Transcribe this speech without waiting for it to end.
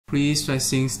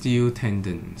Prestressing steel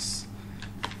tendons.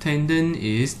 Tendon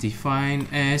is defined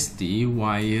as the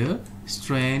wire,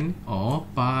 strand, or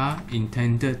bar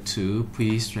intended to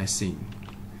prestressing.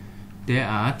 There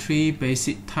are three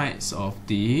basic types of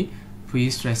the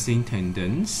prestressing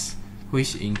tendons,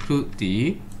 which include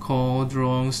the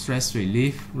core-drawn stress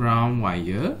relief round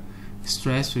wire,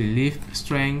 stress relief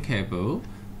strand cable,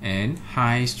 and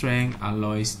high-strength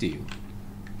alloy steel.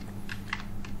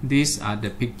 These are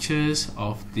the pictures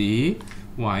of the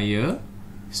wire,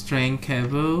 strand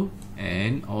cable,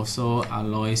 and also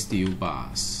alloy steel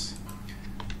bars.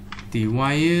 The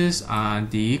wires are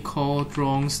the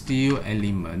core-drawn steel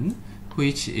element,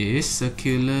 which is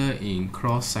circular in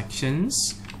cross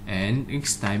sections, and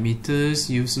its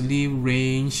diameters usually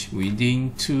range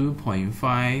within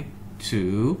 2.5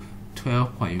 to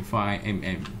 12.5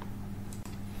 mm.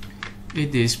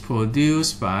 It is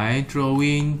produced by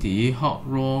drawing the hot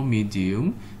roll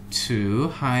medium to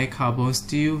high carbon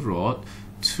steel rod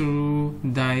through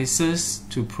dices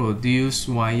to produce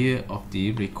wire of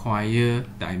the required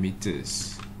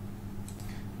diameters.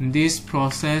 This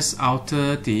process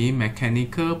alters the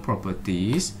mechanical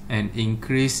properties and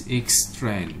increases its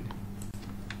strength.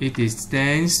 It is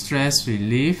then stress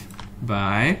relieved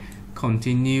by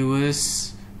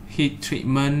continuous heat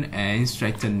treatment and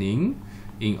strengthening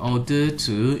in order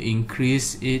to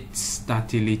increase its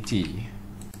ductility.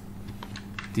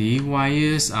 The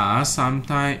wires are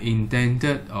sometimes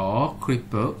indented or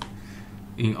crippled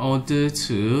in order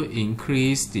to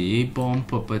increase the bond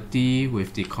property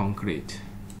with the concrete.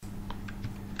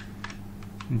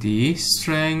 The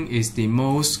strand is the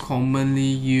most commonly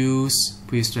used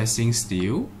prestressing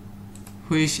steel,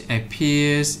 which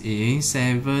appears in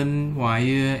 7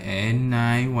 wire and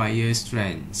 9 wire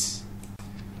strands.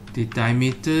 The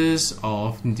diameters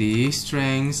of the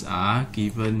strands are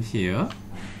given here,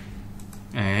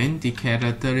 and the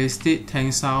characteristic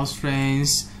tensile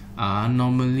strengths are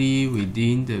normally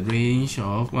within the range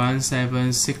of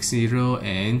 1760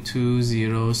 and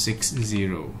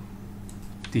 2060.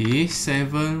 The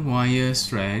 7-wire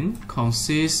strand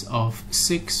consists of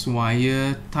 6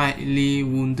 wires tightly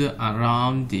wound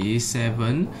around the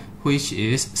 7, which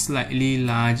is slightly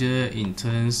larger in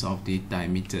terms of the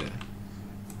diameter.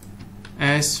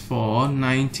 As for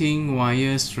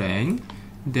 19-wire strand,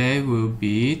 there will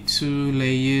be 2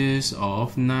 layers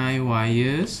of 9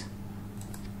 wires,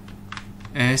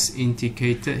 as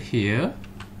indicated here,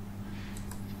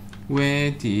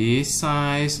 where the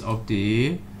size of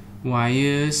the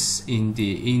wires in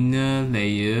the inner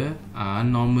layer are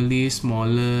normally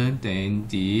smaller than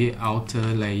the outer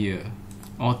layer.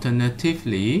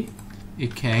 Alternatively,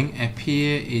 it can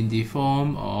appear in the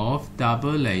form of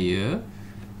double layer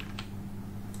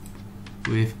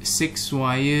with 6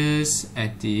 wires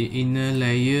at the inner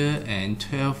layer and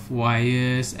 12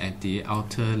 wires at the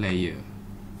outer layer.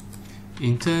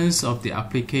 In terms of the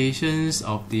applications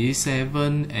of the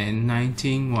 7 and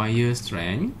 19 wire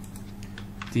strand,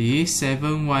 the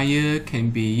 7 wire can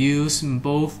be used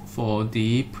both for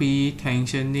the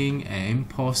pre-tensioning and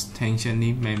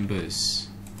post-tensioning members.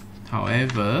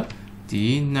 However,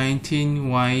 the 19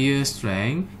 wire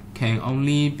strand can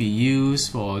only be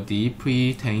used for the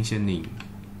pre-tensioning.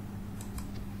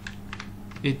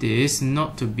 It is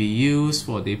not to be used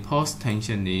for the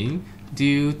post-tensioning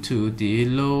due to the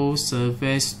low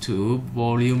surface to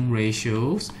volume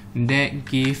ratios that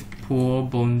give poor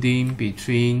bonding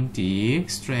between the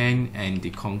strand and the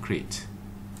concrete.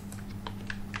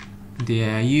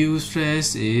 Their yield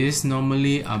stress is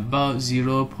normally about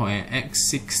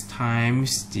 0.86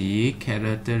 times the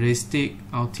characteristic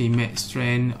ultimate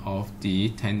strength of the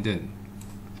tendon.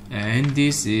 And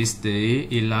this is the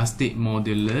elastic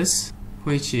modulus,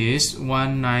 which is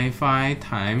 195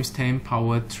 times 10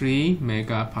 power 3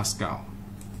 megapascal.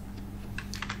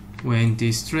 When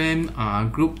the strands are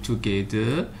grouped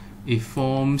together, it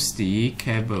forms the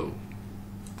cable.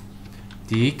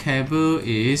 The cable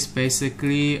is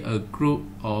basically a group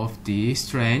of the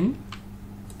strands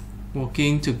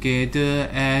working together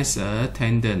as a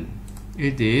tendon.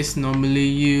 It is normally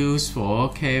used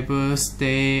for cable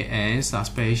stay and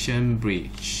suspension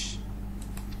bridge.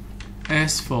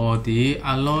 As for the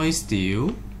alloy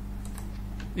steel,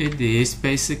 it is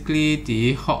basically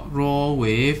the hot roll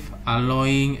with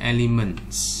alloying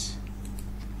elements.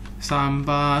 Some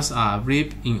bars are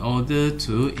ripped in order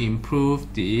to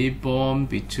improve the bond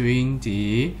between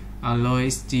the alloy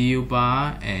steel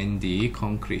bar and the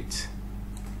concrete.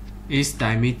 Its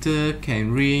diameter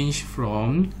can range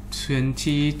from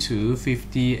 20 to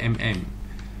 50 mm.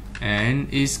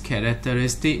 and its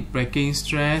characteristic breaking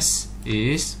stress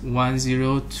is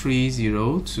 1030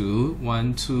 to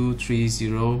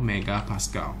 1230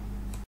 megapascal.